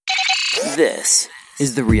This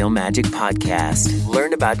is the Real Magic Podcast.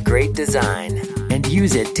 Learn about great design and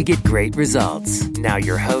use it to get great results. Now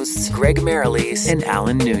your hosts, Greg Marilis and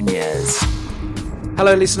Alan Nunez.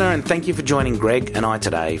 Hello, listener, and thank you for joining Greg and I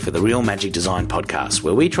today for the Real Magic Design Podcast,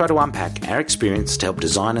 where we try to unpack our experience to help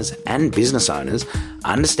designers and business owners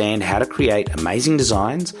understand how to create amazing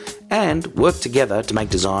designs and work together to make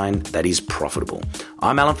design that is profitable.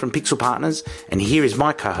 I'm Alan from Pixel Partners, and here is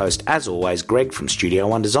my co-host, as always, Greg from Studio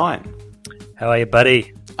One Design. How are you,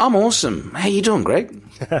 buddy? I'm awesome. How you doing, Greg?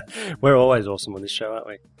 We're always awesome on this show, aren't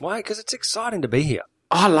we? Why? Because it's exciting to be here.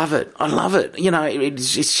 I love it. I love it. You know,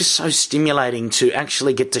 it's just so stimulating to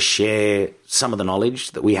actually get to share some of the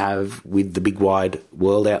knowledge that we have with the big wide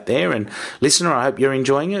world out there. And listener, I hope you're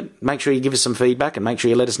enjoying it. Make sure you give us some feedback and make sure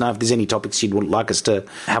you let us know if there's any topics you'd like us to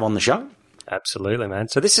have on the show. Absolutely, man.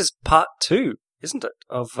 So this is part 2, isn't it,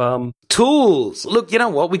 of tools. Look, you know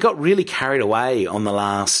what? We got really carried away on the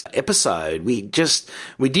last episode. We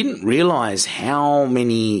didn't realize how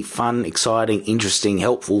many fun, exciting, interesting,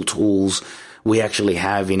 helpful tools we actually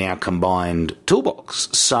have in our combined toolbox.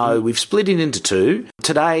 So we've split it into 2.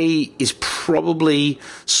 Today is probably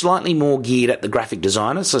slightly more geared at the graphic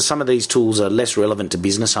designer. So some of these tools are less relevant to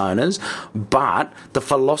business owners, but the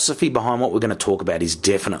philosophy behind what we're going to talk about is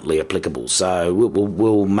definitely applicable. So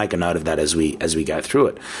we'll make a note of that as we go through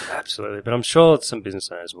it. Absolutely. But I'm sure some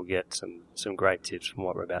business owners will get some great tips from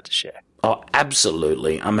what we're about to share. Oh,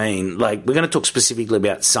 absolutely. I mean, like, we're going to talk specifically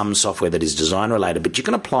about some software that is design related, but you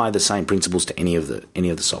can apply the same principles to any of the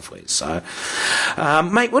softwares. So,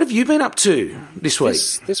 mate, what have you been up to this week?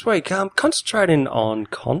 This week, concentrating on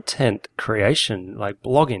content creation, like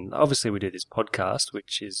blogging. Obviously, we do this podcast,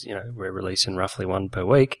 which is, we're releasing roughly 1 per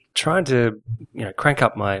week. Trying to, crank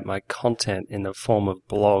up my content in the form of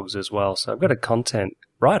blogs as well. So I've got a content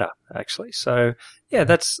writer, actually. So, yeah,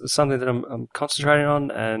 that's something that I'm concentrating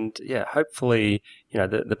on. And, yeah, hopefully,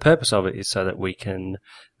 the purpose of it is so that we can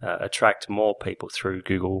attract more people through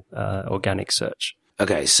Google organic search.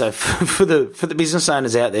 Okay, so for the business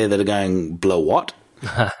owners out there that are going, blow what?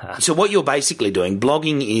 So what you're basically doing,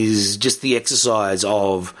 blogging is just the exercise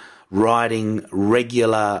of writing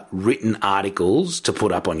regular written articles to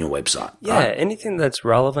put up on your website. Yeah, right? Anything that's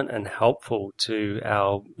relevant and helpful to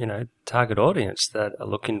our, target audience that are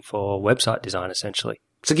looking for website design, essentially.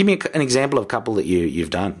 So give me an example of a couple that you've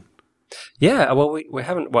done. Yeah, well, we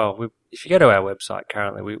haven't. Well, if you go to our website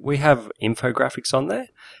currently, we have infographics on there,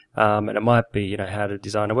 and it might be how to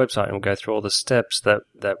design a website, and we'll go through all the steps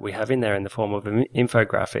that we have in there in the form of an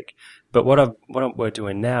infographic. But what we're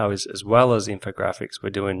doing now is, as well as infographics, we're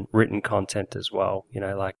doing written content as well.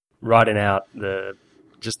 Like writing out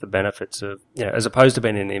just the benefits of as opposed to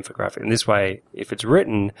being in an infographic. And this way, if it's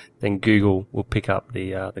written, then Google will pick up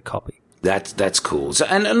the copy. That's cool. So,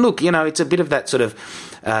 and look, it's a bit of that sort of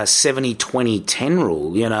 70-20-10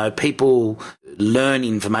 rule. People learn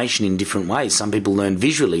information in different ways. Some people learn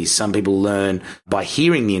visually. Some people learn by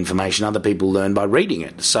hearing the information. Other people learn by reading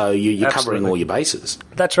it. So you're covering all your bases.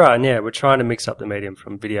 That's right. And yeah, we're trying to mix up the medium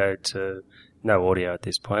from video to no audio at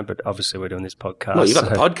this point, but obviously we're doing this podcast. Well, you've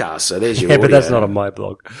got the podcast, so there's your yeah, audio. But that's not on my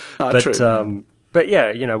blog. Oh, but, true. But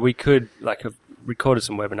yeah, we could have recorded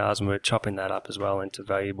some webinars and we're chopping that up as well into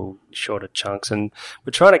valuable shorter chunks, and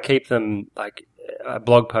we're trying to keep them like a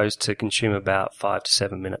blog post to consume about 5 to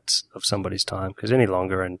 7 minutes of somebody's time, because any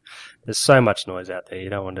longer, and there's so much noise out there, you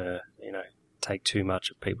don't want to take too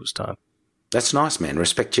much of people's time. That's nice, man.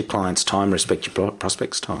 Respect your clients' time, respect your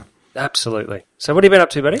prospects' time. Absolutely. So what have you been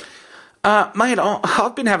up to, buddy? Mate,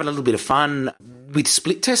 I've been having a little bit of fun with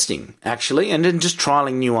split testing, actually, and then just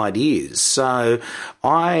trialling new ideas. So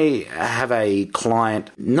I have a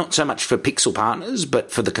client, not so much for Pixel Partners,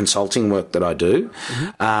 but for the consulting work that I do,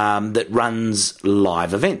 that runs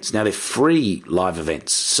live events. Now, they're free live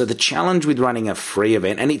events. So the challenge with running a free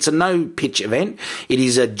event, and it's a no-pitch event, it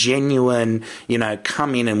is a genuine,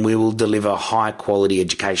 come in and we will deliver high-quality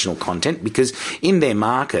educational content, because in their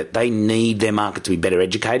market, they need their market to be better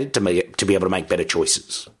educated to be able to make better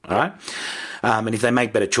choices, all right? And if they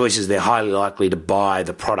make better choices, they're highly likely to buy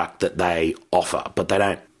the product that they offer, but they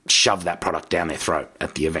don't shove that product down their throat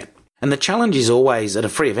at the event. And the challenge is always at a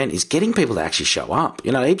free event is getting people to actually show up.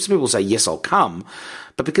 Heaps of people say, yes, I'll come,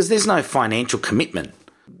 but because there's no financial commitment,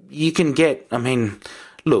 you can get,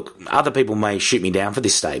 look, other people may shoot me down for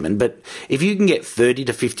this statement, but if you can get 30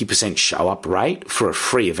 to 50% show up rate for a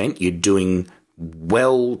free event, you're doing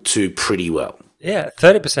well to pretty well. Yeah,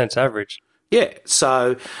 30% average. Yeah,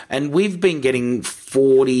 so, and we've been getting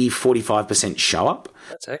 40-45% show up.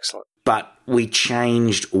 That's excellent. But we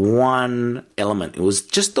changed one element. It was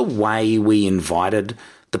just the way we invited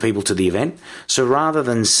the people to the event. So rather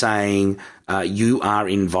than saying you are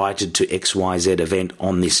invited to XYZ event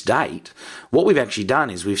on this date, what we've actually done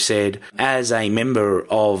is we've said, as a member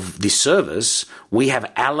of this service, we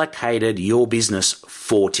have allocated your business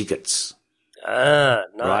 4 tickets. Ah,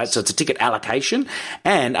 nice. Right? So it's a ticket allocation,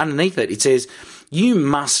 and underneath it, it says you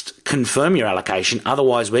must confirm your allocation,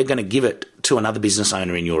 otherwise we're going to give it to another business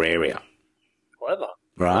owner in your area. Clever.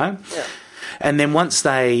 Right? Yeah. And then once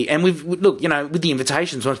look, with the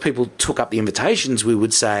invitations, once people took up the invitations, we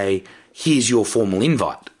would say, here's your formal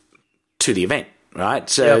invite to the event, right?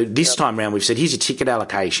 So this time around, we've said, here's your ticket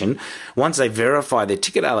allocation. Once they verify their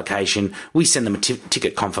ticket allocation, we send them a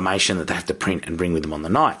ticket confirmation that they have to print and bring with them on the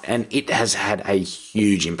night. And it has had a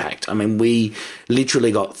huge impact. I mean, we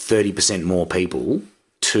literally got 30% more people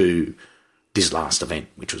to this last event,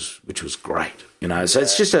 which was great. So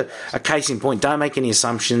it's just a case in point. Don't make any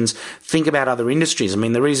assumptions. Think about other industries. I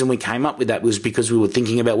mean, the reason we came up with that was because we were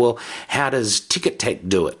thinking about, well, how does Ticket Tech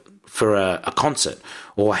do it for a concert?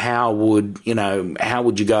 Or how would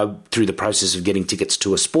you go through the process of getting tickets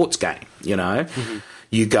to a sports game? Mm-hmm.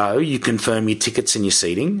 You go, you confirm your tickets and your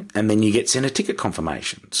seating, and then you get sent a ticket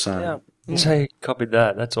confirmation. So So you copied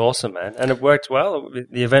that. That's awesome, man. And it worked well?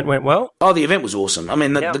 The event went well? Oh, the event was awesome. I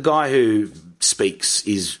mean, the guy who speaks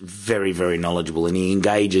is very, very knowledgeable, and he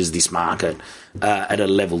engages this market at a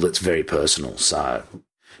level that's very personal. So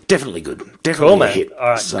definitely good. Definitely cool, man. a hit. All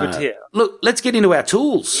right, so, good to hear. Look, let's get into our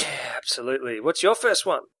tools. Yeah, absolutely. What's your first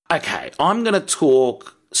one? Okay, I'm going to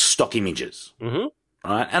talk stock images. Mm-hmm.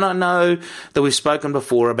 Right? And I know that we've spoken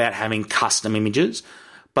before about having custom images,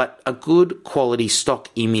 but a good quality stock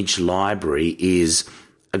image library is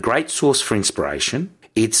a great source for inspiration.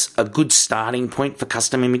 It's a good starting point for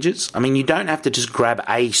custom images. I mean, you don't have to just grab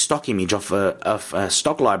a stock image off a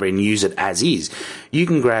stock library and use it as is. You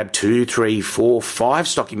can grab 2, 3, 4, 5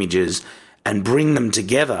 stock images and bring them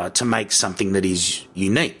together to make something that is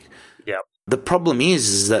unique. Yeah. The problem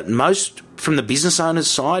is that from the business owner's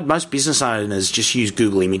side, most business owners just use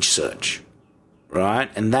Google image search.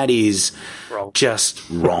 Right? And that is just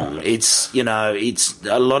wrong. It's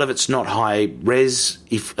a lot of it's not high res.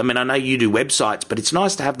 I know you do websites, but it's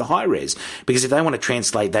nice to have the high res, because if they want to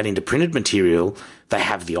translate that into printed material, they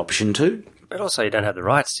have the option to. But also you don't have the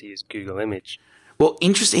rights to use Google Image. Well,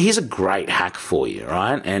 interesting. Here's a great hack for you,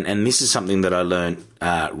 right? And this is something that I learned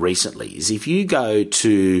recently, is if you go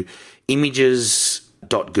to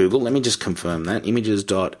images.google, let me just confirm that,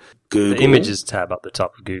 images.google. The images tab up the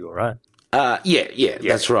top of Google, right? Yeah,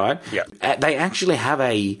 that's right. Yeah. They actually have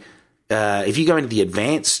if you go into the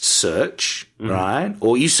advanced search, right,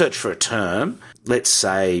 or you search for a term, let's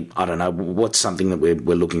say, I don't know, what's something that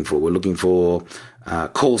we're looking for? We're looking for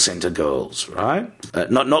call center girls, right?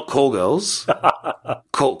 Not call girls,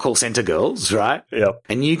 call center girls, right? Yeah.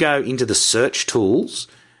 And you go into the search tools,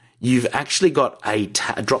 you've actually got a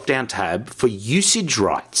drop-down tab for usage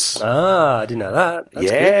rights. Ah, I didn't know that.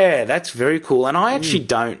 That's good. That's very cool. And I actually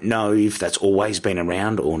don't know if that's always been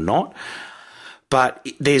around or not, but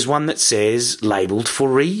there's one that says labelled for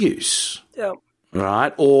reuse. Yeah.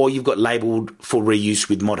 Right? Or you've got labelled for reuse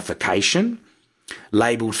with modification,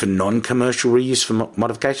 labelled for non-commercial reuse for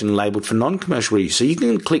modification, labelled for non-commercial reuse. So you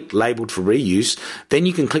can click labelled for reuse, then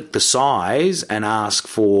you can click the size and ask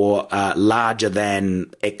for larger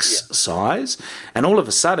than X size, and all of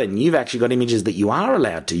a sudden you've actually got images that you are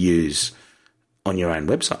allowed to use on your own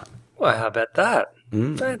website. Well, how about that?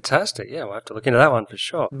 Fantastic. Yeah, we'll have to look into that one for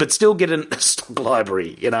sure. But still get a stock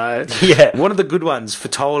library, Yeah. One of the good ones,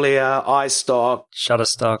 Fotolia, iStock,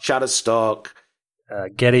 Shutterstock,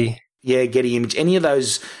 Getty. Yeah, Getty Image, any of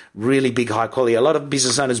those really big high quality. A lot of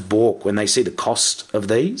business owners balk when they see the cost of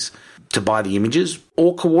these to buy the images,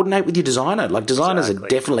 or coordinate with your designer. Like, designers are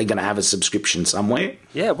definitely going to have a subscription somewhere.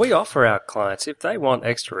 Yeah, we offer our clients, if they want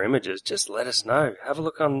extra images, just let us know. Have a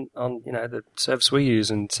look on the service we use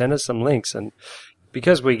and send us some links. And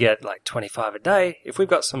because we get like 25 a day, if we've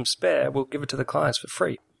got some spare, we'll give it to the clients for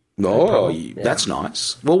free. That's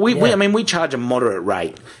nice. Well, we charge a moderate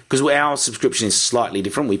rate because our subscription is slightly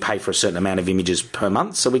different. We pay for a certain amount of images per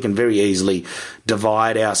month, so we can very easily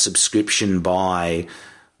divide our subscription by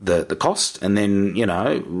the cost, and then,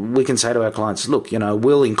 we can say to our clients, look,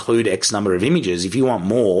 we'll include X number of images. If you want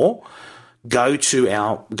more, go to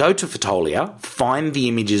Fotolia, find the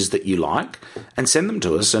images that you like, and send them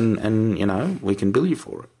to us, and we can bill you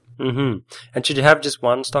for it. Mm-hmm. And should you have just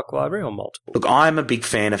one stock library or multiple? Look, I'm a big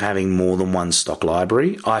fan of having more than one stock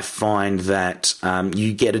library. I find that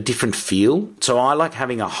you get a different feel. So I like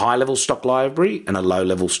having a high-level stock library and a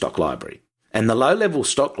low-level stock library. And the low-level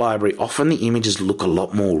stock library, often the images look a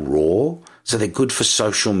lot more raw. So they're good for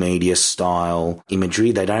social media style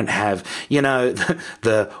imagery. They don't have,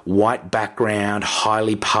 the white background,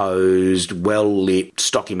 highly posed, well-lit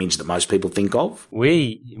stock image that most people think of.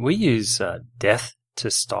 We use Death to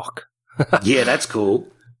Stock. Yeah, that's cool.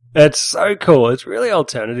 It's so cool. It's really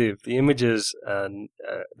alternative. The images are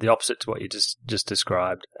the opposite to what you just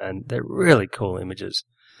described, and they're really cool images.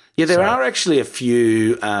 Yeah, there are actually a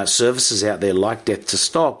few services out there like Death to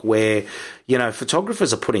Stock where,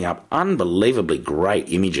 photographers are putting up unbelievably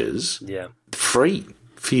great images free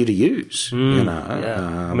for you to use,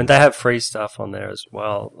 Yeah. I mean, they have free stuff on there as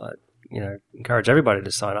well. Encourage everybody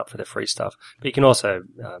to sign up for the free stuff. But you can also,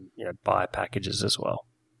 buy packages as well.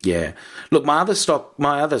 Yeah. Look, my other stock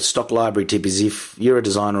library tip is if you're a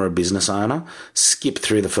designer or a business owner, skip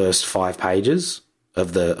through the first 5 pages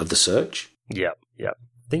of the search. Yep. I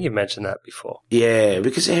think you mentioned that before. Yeah,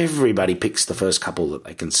 because everybody picks the first couple that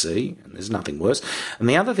they can see, and there's nothing worse. And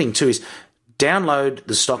the other thing too is download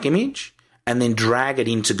the stock image and then drag it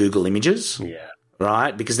into Google Images. Yeah.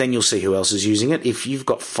 Right? Because then you'll see who else is using it. If you've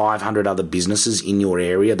got 500 other businesses in your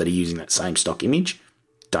area that are using that same stock image,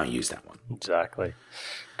 don't use that one. Exactly.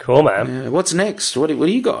 Cool, man. What's next? What do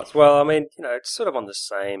you got? Well, I mean, it's sort of on the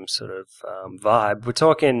same sort of vibe. We're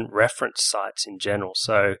talking reference sites in general.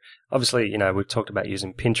 So obviously, we've talked about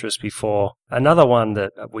using Pinterest before. Another one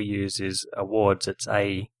that we use is Awards. It's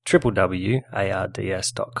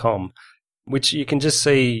www.ards.com, which you can just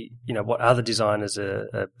see, what other designers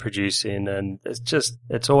are producing, and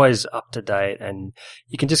it's always up to date, and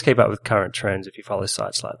you can just keep up with current trends if you follow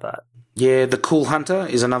sites like that. Yeah, the Cool Hunter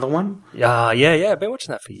is another one. Yeah. I've been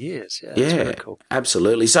watching that for years. Yeah, it's really cool.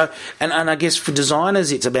 Absolutely. So, and I guess for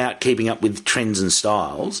designers, it's about keeping up with trends and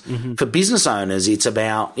styles. Mm-hmm. For business owners, it's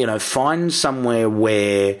about, find somewhere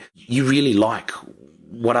where you really like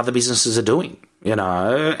what other businesses are doing,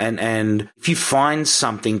 and if you find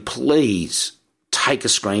something, please take a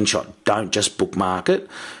screenshot. Don't just bookmark it,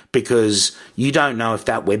 because you don't know if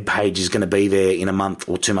that web page is going to be there in a month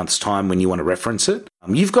or 2 months' time when you want to reference it.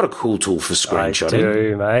 You've got a cool tool for screenshotting. I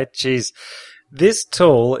do, mate. Jeez. This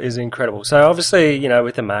tool is incredible. So obviously,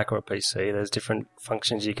 with a Mac or a PC, there's different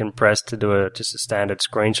functions you can press to do just a standard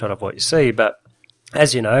screenshot of what you see. But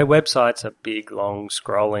as you know, websites are big, long,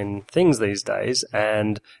 scrolling things these days,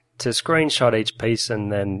 and to screenshot each piece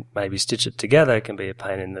and then maybe stitch it together can be a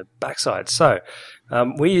pain in the backside. So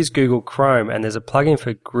we use Google Chrome, and there's a plugin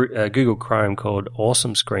for Google Chrome called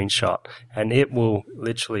Awesome Screenshot, and it will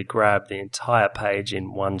literally grab the entire page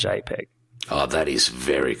in one JPEG. Oh, that is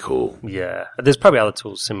very cool. Yeah. There's probably other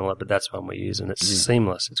tools similar, but that's one we use, and it's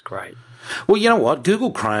seamless. It's great. Well, you know what?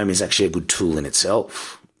 Google Chrome is actually a good tool in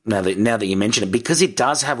itself. Now that you mention it, because it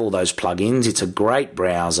does have all those plugins, it's a great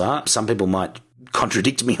browser. Some people might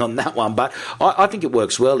contradict me on that one, but I think it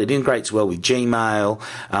works well. It integrates well with Gmail.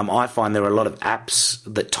 I find there are a lot of apps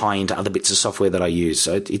that tie into other bits of software that I use.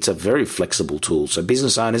 So it's a very flexible tool. So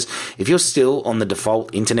business owners, if you're still on the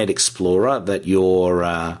default Internet Explorer that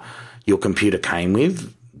your computer came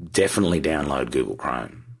with, definitely download Google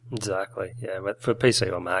Chrome. Exactly. Yeah, but for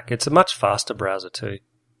PC or Mac, it's a much faster browser too.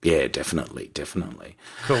 Yeah, definitely.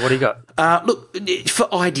 Cool. What do you got? Look,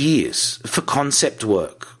 for ideas, for concept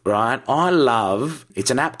work, right? It's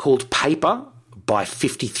an app called Paper by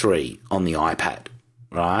 53 on the iPad,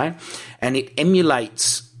 right? And it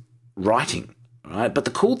emulates writing, right? But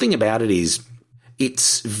the cool thing about it is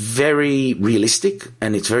it's very realistic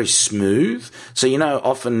and it's very smooth. So,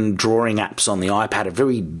 often drawing apps on the iPad are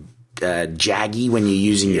very jaggy when you're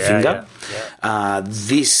using your finger. Yeah.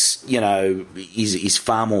 This, is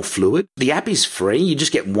far more fluid. The app is free. You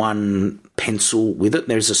just get one pencil with it.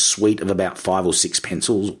 There's a suite of about 5 or 6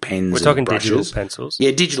 pencils, pens. We're talking brushes. digital pencils. Yeah,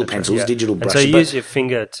 digital pencils, right, yeah. Digital brushes. And so you use your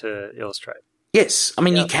finger to illustrate. Yes. I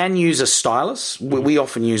mean, you can use a stylus. We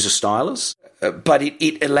often use a stylus, but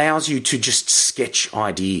it allows you to just sketch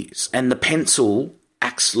ideas. And the pencil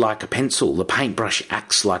acts like a pencil. The paintbrush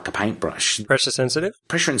acts like a paintbrush. Pressure sensitive?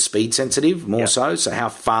 Pressure and speed sensitive, more so. So how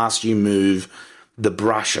fast you move the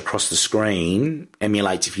brush across the screen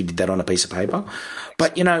emulates if you did that on a piece of paper.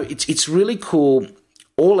 But, it's really cool.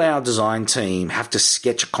 All our design team have to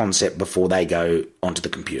sketch a concept before they go onto the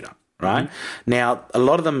computer, right? Mm-hmm. Now, a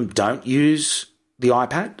lot of them don't use the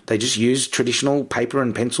iPad. They just use traditional paper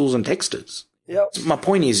and pencils and texters. Yep. My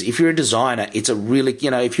point is, if you're a designer, it's a really,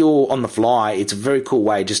 if you're on the fly, it's a very cool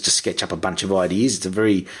way just to sketch up a bunch of ideas. It's a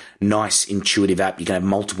very nice, intuitive app. You can have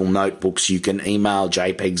multiple notebooks. You can email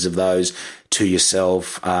JPEGs of those to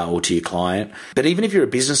yourself or to your client. But even if you're a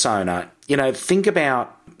business owner, think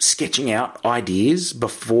about sketching out ideas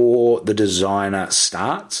before the designer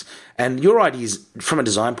starts. And your ideas, from a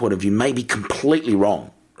design point of view, may be completely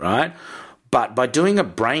wrong, right? But by doing a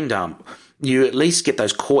brain dump, you at least get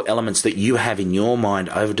those core elements that you have in your mind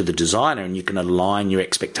over to the designer, and you can align your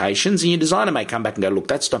expectations, and your designer may come back and go, look,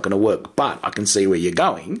 that's not going to work, but I can see where you're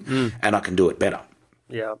going and I can do it better.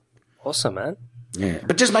 Yeah. Awesome, man. Yeah.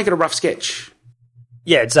 But just make it a rough sketch.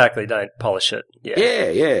 Yeah, exactly. Don't polish it.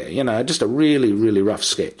 Yeah. Just a really, really rough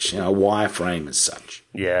sketch, a wireframe as such.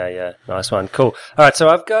 Yeah. Nice one. Cool. All right, so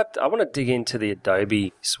I want to dig into the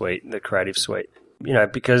Adobe suite, the Creative Suite,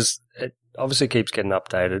 because it obviously keeps getting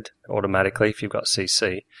updated automatically if you've got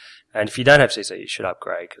CC. And if you don't have CC, you should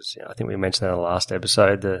upgrade because I think we mentioned that in the last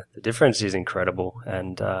episode. The difference is incredible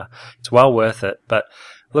and it's well worth it. But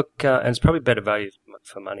look, and it's probably better value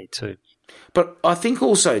for money too. But I think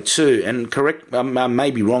also too, and correct, I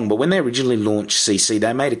may be wrong, but when they originally launched CC,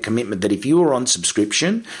 they made a commitment that if you were on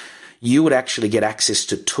subscription, you would actually get access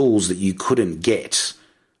to tools that you couldn't get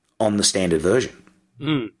on the standard version.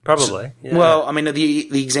 Probably. Yeah. Well, I mean,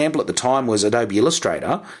 the example at the time was Adobe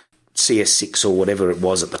Illustrator, CS6 or whatever it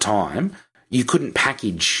was at the time. You couldn't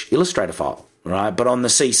package Illustrator file, right? But on the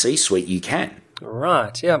CC suite, you can.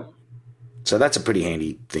 Right, yeah. So that's a pretty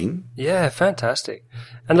handy thing. Yeah, fantastic.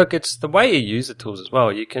 And look, it's the way you use the tools as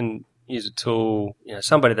well. You can use a tool,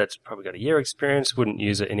 somebody that's probably got a year experience wouldn't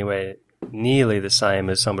use it anywhere nearly the same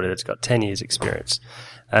as somebody that's got 10 years experience.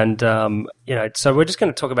 And, so we're just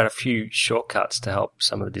going to talk about a few shortcuts to help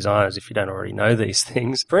some of the designers if you don't already know these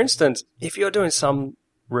things. For instance, if you're doing some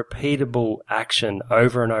repeatable action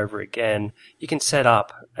over and over again, you can set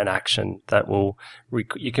up an action that will,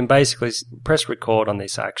 you can basically press record on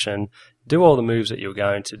this action, do all the moves that you're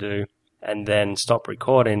going to do, and then stop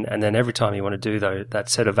recording. And then every time you want to do that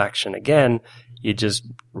set of action again, you just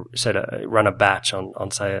run a batch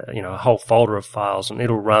on say, a whole folder of files, and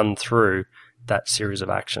it'll run through that series of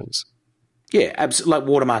actions. Yeah, absolutely,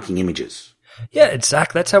 like watermarking images. Yeah,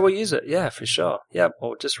 exactly. That's how we use it. Yeah, for sure. Yeah,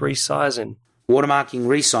 or just resizing. Watermarking,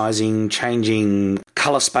 resizing, changing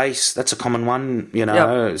color space, that's a common one,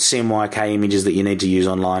 CMYK images that you need to use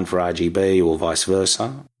online for RGB or vice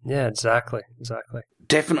versa. Yeah, exactly.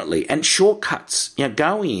 Definitely. And shortcuts,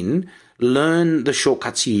 go in, learn the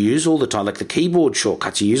shortcuts you use all the time, like the keyboard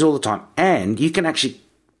shortcuts you use all the time, and you can actually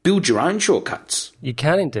build your own shortcuts. You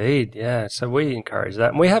can indeed, yeah. So we encourage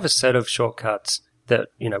that. And we have a set of shortcuts that,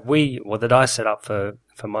 that I set up for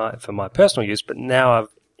my personal use, but now I've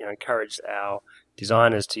encouraged our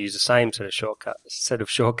designers to use the same set of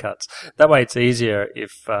shortcuts. That way it's easier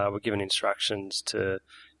if we're given instructions to,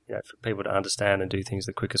 for people to understand and do things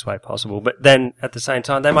the quickest way possible. But then at the same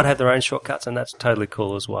time, they might have their own shortcuts, and that's totally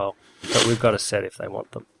cool as well. But we've got a set if they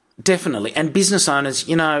want them. Definitely. And business owners,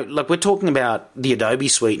 we're talking about the Adobe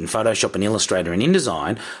suite and Photoshop and Illustrator and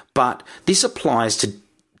InDesign, but this applies to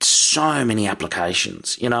so many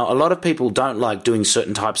applications. A lot of people don't like doing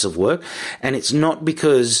certain types of work, and it's not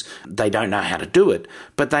because they don't know how to do it,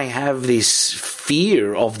 but they have this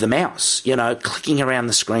fear of the mouse, clicking around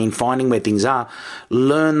the screen, finding where things are.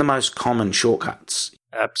 Learn the most common shortcuts.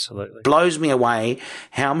 Absolutely. Blows me away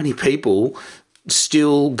how many people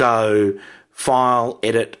still go file,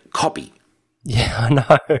 edit, copy. Yeah, I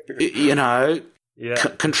know. Yeah.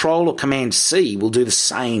 Control or Command C will do the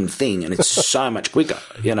same thing, and it's so much quicker.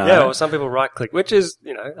 Yeah, or some people right click, which is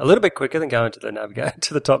a little bit quicker than going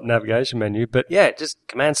to the top navigation menu. But yeah, just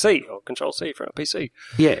Command C or Control C for a PC.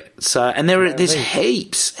 Yeah. So, and there's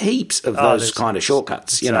heaps of those kind of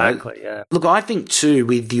shortcuts. Exactly. Yeah. Look, I think too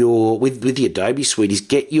with the Adobe suite is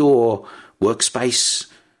get your workspace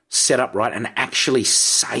set up right and actually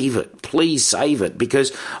save it. Please save it,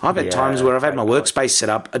 because I've had times where I've had my workspace set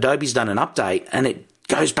up, Adobe's done an update, and it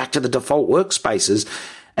goes back to the default workspaces,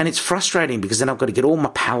 and it's frustrating because then I've got to get all my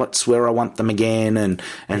palettes where I want them again and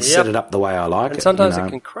set it up the way I like it. And sometimes it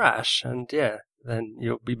can crash, and then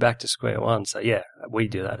you'll be back to square one. So we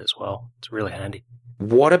do that as well. It's really handy.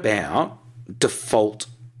 What about default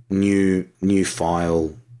new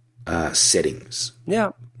file settings? Yeah,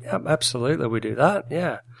 absolutely. We do that.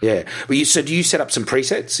 Yeah. Yeah. Well, so do you set up some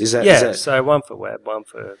presets? Is that? Yeah. So one for web, one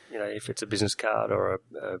for if it's a business card or a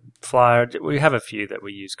flyer. We have a few that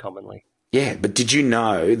we use commonly. Yeah, but did you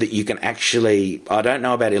know that you can actually? I don't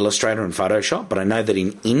know about Illustrator and Photoshop, but I know that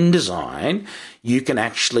in InDesign you can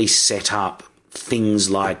actually set up things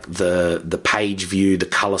like the page view, the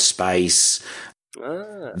color space.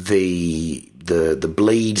 The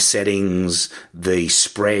bleed settings, the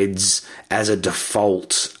spreads as a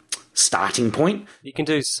default starting point. You can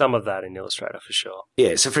do some of that in Illustrator for sure.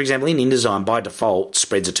 Yeah, so for example, in InDesign, by default,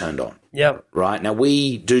 spreads are turned on. Yeah. Right? Now,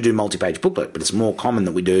 we do multi-page booklet, but it's more common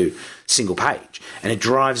that we do single page. And it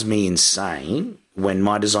drives me insane when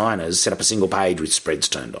my designers set up a single page with spreads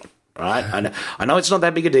turned on. Right? And I know it's not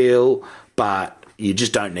that big a deal, but You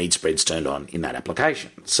just don't need spreads turned on in that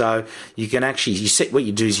application. So you can actually, what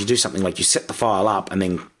you do is you do something like you set the file up and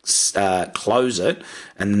then close it,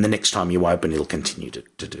 and then the next time you open, it'll continue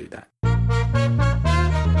to do that.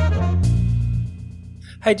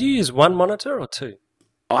 Hey, do you use one monitor or two?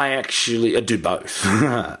 I do both.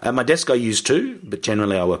 At my desk I use two, but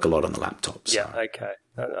generally I work a lot on the laptop. So. Yeah, okay.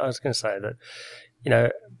 I was going to say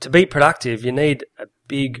that, to be productive, you need a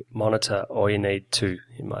big monitor or you need two,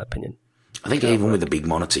 in my opinion. I think even with a big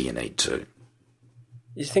monitor you need two.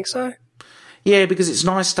 You think so? Yeah, because it's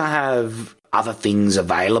nice to have other things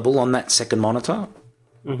available on that second monitor.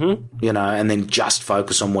 Mm-hmm. And then just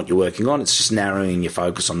focus on what you're working on. It's just narrowing your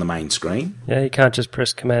focus on the main screen. Yeah, you can't just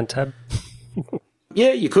press Command-Tab.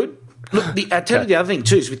 Yeah, you could. Look, I tell you the other thing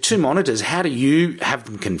too is with two monitors, how do you have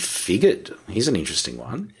them configured? Here's an interesting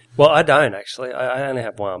one. Well, I don't actually. I only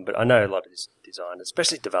have one, but I know a lot of designers,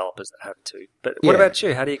 especially developers that have two. But what about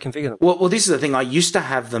you? How do you configure them? Well, this is the thing. I used to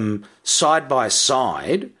have them side by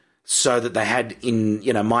side so that they had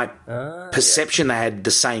my perception, they had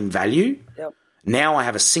the same value. Yep. Now I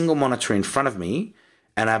have a single monitor in front of me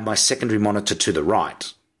and I have my secondary monitor to the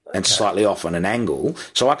right and slightly off on an angle,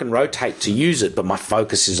 so I can rotate to use it, but my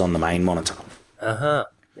focus is on the main monitor. Uh-huh.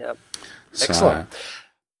 Yep. So, excellent.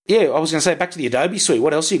 Yeah, I was going to say, back to the Adobe Suite,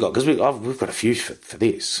 what else you got? Because we've got a few for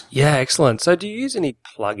this. Yeah, excellent. So do you use any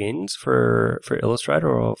plugins for Illustrator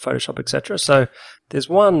or Photoshop, etc.? So there's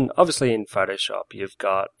one, obviously in Photoshop, you've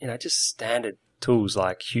got, just standard tools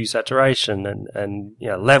like hue saturation and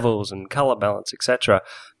levels and color balance, etc.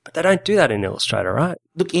 But they don't do that in Illustrator, right?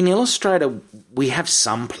 Look, in Illustrator, we have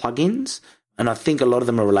some plugins, and I think a lot of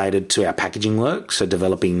them are related to our packaging work, so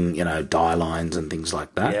developing, die lines and things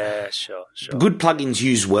like that. Yeah, sure. Good plugins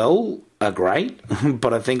used well are great,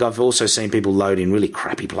 but I think I've also seen people load in really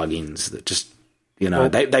crappy plugins that just,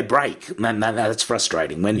 they break. And that's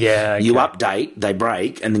frustrating. When you update, they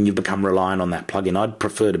break, and then you become reliant on that plugin. I'd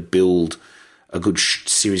prefer to build a good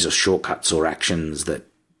series of shortcuts or actions that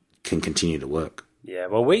can continue to work. Yeah,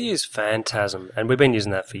 well, we use Phantasm, and we've been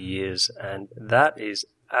using that for years, and that is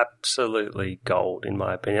absolutely gold, in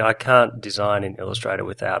my opinion. I can't design in Illustrator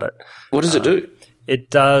without it. What does it do?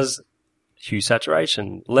 It does hue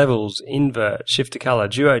saturation, levels, invert, shift to color,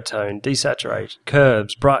 duotone, desaturation,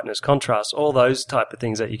 curves, brightness, contrast, all those type of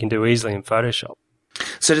things that you can do easily in Photoshop.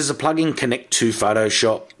 So does the plugin connect to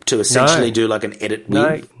Photoshop to essentially do like an edit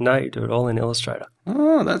with? No, you do it all in Illustrator.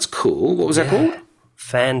 Oh, that's cool. What was that called?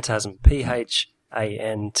 Phantasm, Phantasm.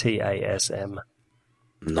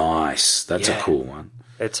 Nice. That's a cool one.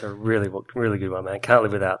 It's a really, really good one, man. Can't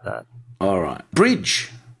live without that. All right.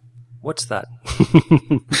 Bridge. What's that?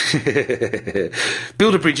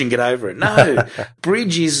 Build a bridge and get over it. No.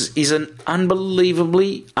 Bridge is an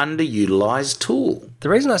unbelievably underutilized tool. The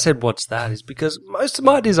reason I said what's that is because most of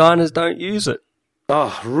my designers don't use it.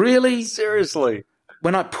 Oh, really? Seriously.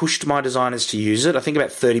 When I pushed my designers to use it, I think about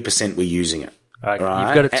 30% were using it. Okay. Right?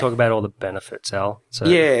 You've got to talk about all the benefits, Al. So,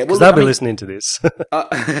 because they'll be listening to this.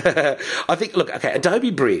 I think, Adobe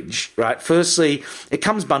Bridge, right, firstly, it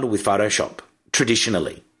comes bundled with Photoshop,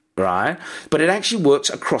 traditionally, right? But it actually works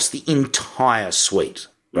across the entire suite,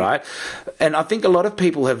 right? And I think a lot of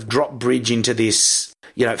people have dropped Bridge into this,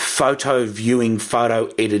 photo viewing, photo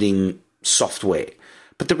editing software.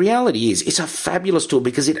 But the reality is it's a fabulous tool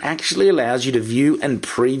because it actually allows you to view and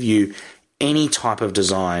preview any type of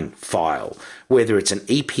design file, whether it's an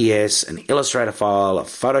EPS, an Illustrator file, a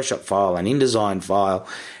Photoshop file, an InDesign file,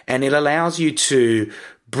 and it allows you to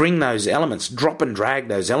bring those elements, drop and drag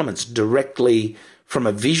those elements directly from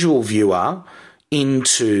a visual viewer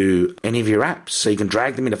into any of your apps. So you can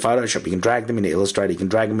drag them into Photoshop, you can drag them into Illustrator, you can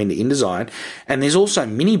drag them into InDesign, and there's also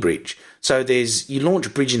Mini Bridge. So you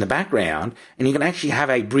launch Bridge in the background, and you can actually have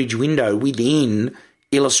a Bridge window within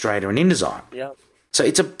Illustrator and InDesign. Yeah. So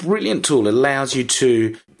it's a brilliant tool. It allows you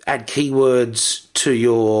to add keywords to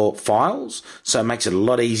your files, so it makes it a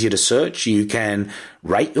lot easier to search. You can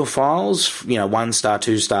rate your files, 1 star,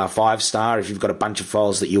 2 star, 5 star. If you've got a bunch of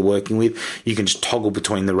files that you're working with, you can just toggle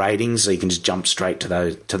between the ratings, so you can just jump straight to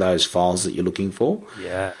those files that you're looking for.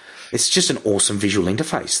 Yeah. It's just an awesome visual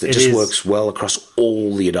interface that works well across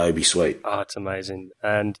all the Adobe suite. Oh, it's amazing.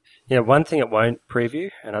 And, one thing it won't preview,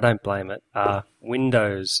 and I don't blame it, are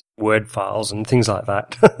Windows Word files and things like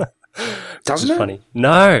that. Doesn't it? Funny.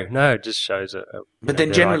 No, it just shows it. But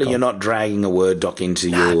then generally you're not dragging a Word doc into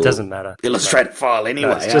your it doesn't matter. Illustrator file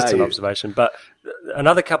anyway. No, it's just an observation. But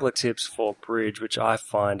another couple of tips for Bridge, which I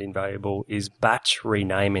find invaluable, is batch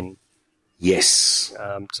renaming. Yes.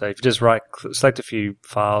 So if you just select a few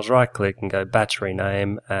files, right-click and go batch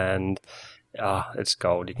rename, and it's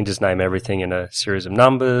gold. You can just name everything in a series of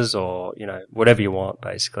numbers or, whatever you want,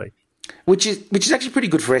 basically. Which is actually pretty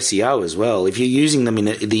good for SEO as well. If you're using them in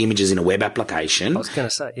the images in a web application. I was going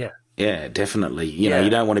to say, yeah. Yeah, definitely. You know, you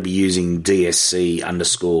don't want to be using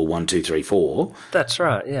DSC_1234. That's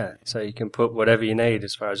right, yeah. So you can put whatever you need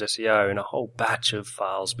as far as SEO in a whole batch of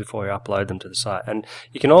files before you upload them to the site. And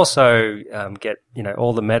you can also get,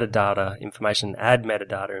 all the metadata information, add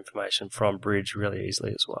metadata information from Bridge really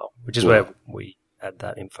easily as well, which is where we add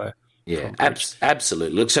that info. Yeah,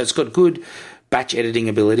 absolutely. Look, so it's got good batch editing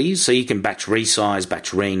abilities. So you can batch resize,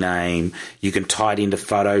 batch rename. You can tie it into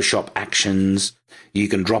Photoshop actions. You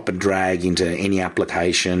can drop and drag into any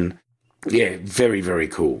application. Yeah, very, very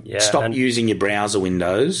cool. Yeah, Stop using your browser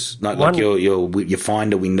windows, like your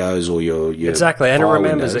Finder windows or your exactly, and it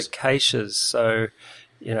remembers windows. it caches, so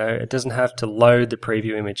it doesn't have to load the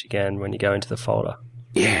preview image again when you go into the folder.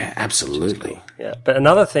 Yeah, absolutely. Cool. Yeah, but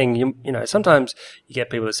another thing, sometimes you get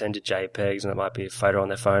people that send you JPEGs, and it might be a photo on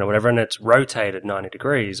their phone or whatever, and it's rotated 90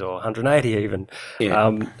 degrees or 180 even.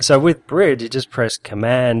 Yeah. So with Bridge, you just press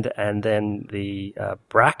Command and then the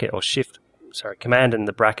bracket or Command and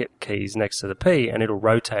the bracket keys next to the P, and it'll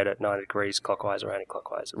rotate it 90 degrees clockwise or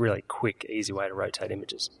anti-clockwise. A really quick, easy way to rotate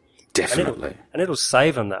images. Definitely. And it'll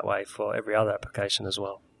save them that way for every other application as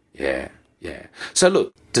well. Yeah. Yeah. So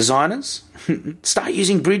look, designers, start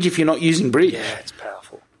using Bridge if you're not using Bridge. Yeah, it's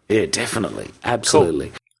powerful. Yeah, definitely. Absolutely.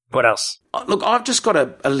 Cool. What else? Look, I've just got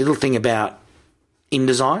a little thing about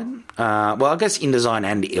InDesign. I guess InDesign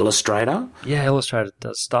and Illustrator. Yeah, Illustrator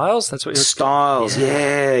does styles. That's what you're styles.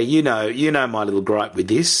 Yeah. You know my little gripe with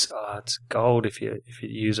this. Oh, it's gold if you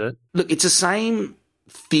use it. Look, it's the same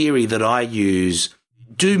theory that I use.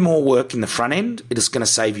 Do more work in the front end. It is going to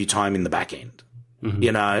save you time in the back end.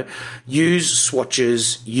 Mm-hmm. Use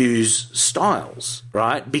swatches, use styles,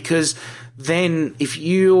 right? Because then if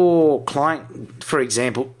your client, for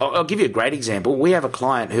example, I'll give you a great example. We have a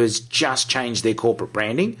client who has just changed their corporate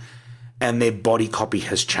branding and their body copy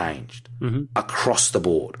has changed across the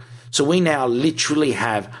board. So we now literally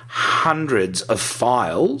have hundreds of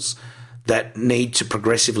files that need to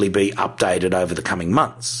progressively be updated over the coming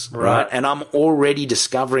months, right? And I'm already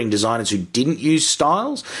discovering designers who didn't use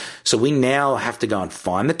styles. So we now have to go and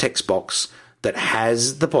find the text box that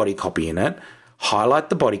has the body copy in it, highlight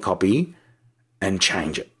the body copy, and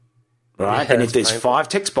change it, right? Yeah, and if there's 5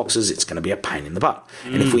 text boxes, it's going to be a pain in the butt.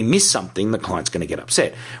 And if we miss something, the client's going to get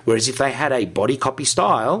upset. Whereas if they had a body copy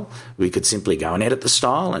style, we could simply go and edit the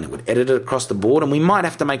style and it would edit it across the board. And we might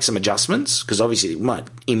have to make some adjustments because obviously it might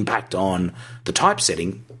impact on the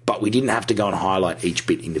typesetting, but we didn't have to go and highlight each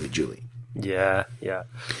bit individually. Yeah.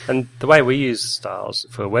 And the way we use styles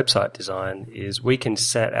for website design is we can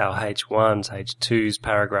set our H1s, H2s,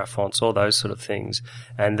 paragraph fonts, all those sort of things,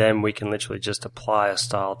 and then we can literally just apply a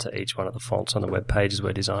style to each one of the fonts on the web pages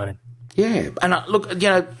we're designing. Yeah, and look,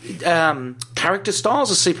 character styles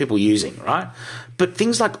I see people using, right? But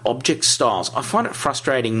things like object styles, I find it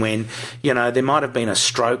frustrating when, there might have been a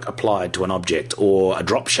stroke applied to an object or a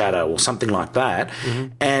drop shadow or something like that,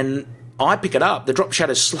 and I pick it up, the drop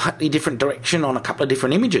shadow is slightly different direction on a couple of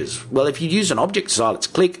different images. Well, if you use an object style, it's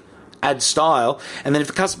click, add style, and then if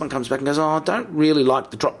the customer comes back and goes, I don't really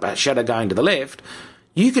like the drop shadow going to the left,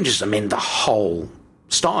 you can just amend the whole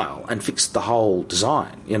style and fix the whole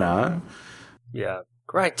design, Yeah,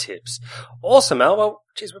 great tips. Awesome, Al. Well,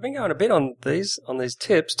 geez, we've been going a bit on these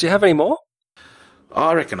tips. Do you have any more?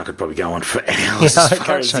 I reckon I could probably go on for hours as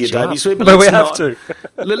far as the Adobe Suite, but we have to.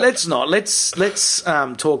 Let's not. Let's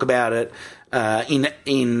talk about it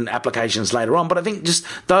in applications later on. But I think just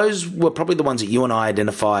those were probably the ones that you and I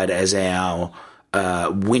identified as our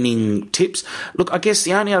winning tips. Look, I guess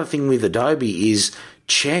the only other thing with Adobe is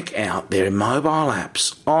check out their mobile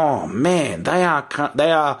apps. Oh man,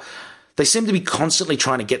 they seem to be constantly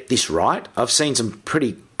trying to get this right. I've seen some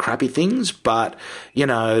pretty crappy things, but,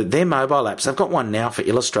 their mobile apps, they've got one now for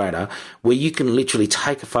Illustrator where you can literally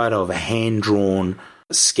take a photo of a hand-drawn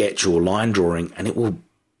sketch or line drawing and it will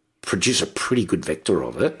produce a pretty good vector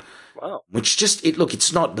of it. Wow. Which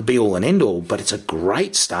it's not the be-all and end-all, but it's a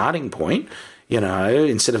great starting point.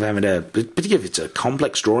 Instead of having to, particularly if it's a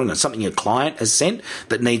complex drawing or something your client has sent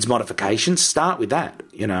that needs modifications, start with that,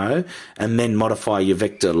 and then modify your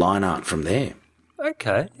vector line art from there.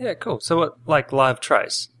 Okay, yeah, cool. So what, like Live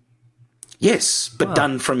Trace? Yes, but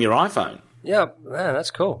done from your iPhone. Yeah, man,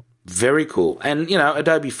 that's cool. Very cool. And,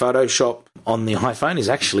 Adobe Photoshop on the iPhone is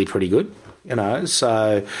actually pretty good,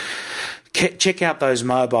 so check out those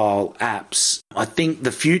mobile apps. I think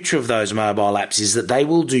the future of those mobile apps is that they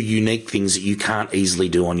will do unique things that you can't easily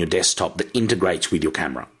do on your desktop that integrates with your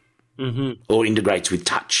camera or integrates with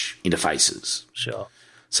touch interfaces. Sure.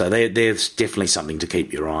 So there's definitely something to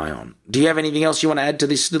keep your eye on. Do you have anything else you want to add to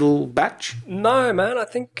this little batch? No, man. I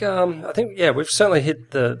think we've certainly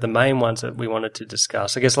hit the main ones that we wanted to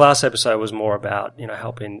discuss. I guess last episode was more about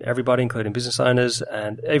helping everybody, including business owners.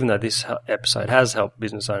 And even though this episode has helped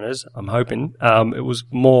business owners, I'm hoping it was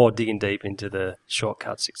more digging deep into the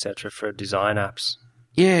shortcuts, etc., for design apps.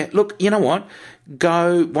 Yeah, look, you know what?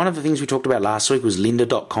 One of the things we talked about last week was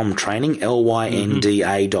lynda.com training,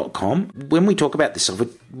 lynda.com. When we talk about this stuff,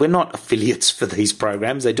 we're not affiliates for these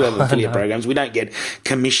programs. They do have affiliate programs. We don't get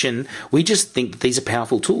commission. We just think that these are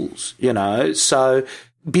powerful tools, So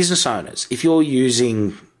business owners, if you're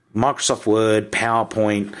using Microsoft Word,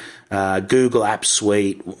 PowerPoint, Google Apps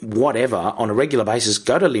Suite, whatever, on a regular basis,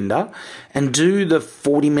 go to Lynda and do the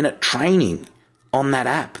 40-minute training on that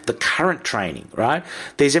app, the current training, right?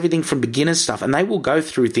 There's everything from beginner stuff, and they will go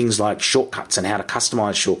through things like shortcuts and how to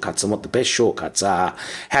customize shortcuts and what the best shortcuts are,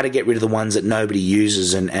 how to get rid of the ones that nobody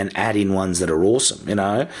uses and add in ones that are awesome,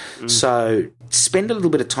 So spend a little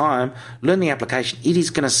bit of time, learn the application. It is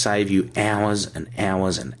going to save you hours and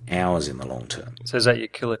hours and hours in the long term. So is that your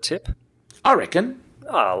killer tip? I reckon.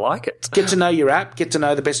 Oh, I like it. Get to know your app, get to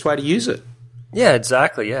know the best way to use it. Yeah,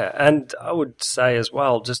 exactly, yeah. And I would say as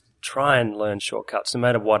well, just try and learn shortcuts, no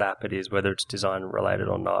matter what app it is, whether it's design related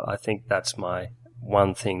or not. I think that's my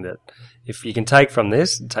one thing that if you can take from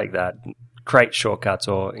this, take that, create shortcuts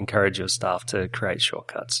or encourage your staff to create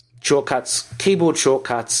shortcuts. Shortcuts, keyboard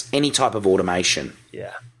shortcuts, any type of automation.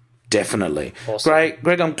 Yeah. Definitely. Awesome. Great.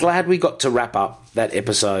 Greg, I'm glad we got to wrap up that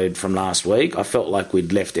episode from last week. I felt like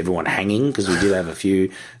we'd left everyone hanging because we did have a few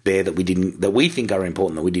there that we think are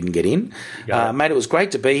important that we didn't get in. Mate, it was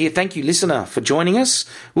great to be here. Thank you, listener, for joining us.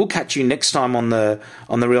 We'll catch you next time on the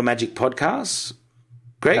Real Magic podcast.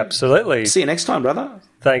 Greg? Absolutely. See you next time, brother.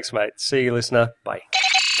 Thanks, mate. See you, listener. Bye.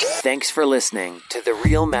 Thanks for listening to the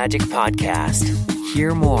Real Magic Podcast.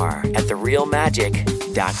 Hear more at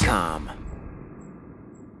therealmagic.com.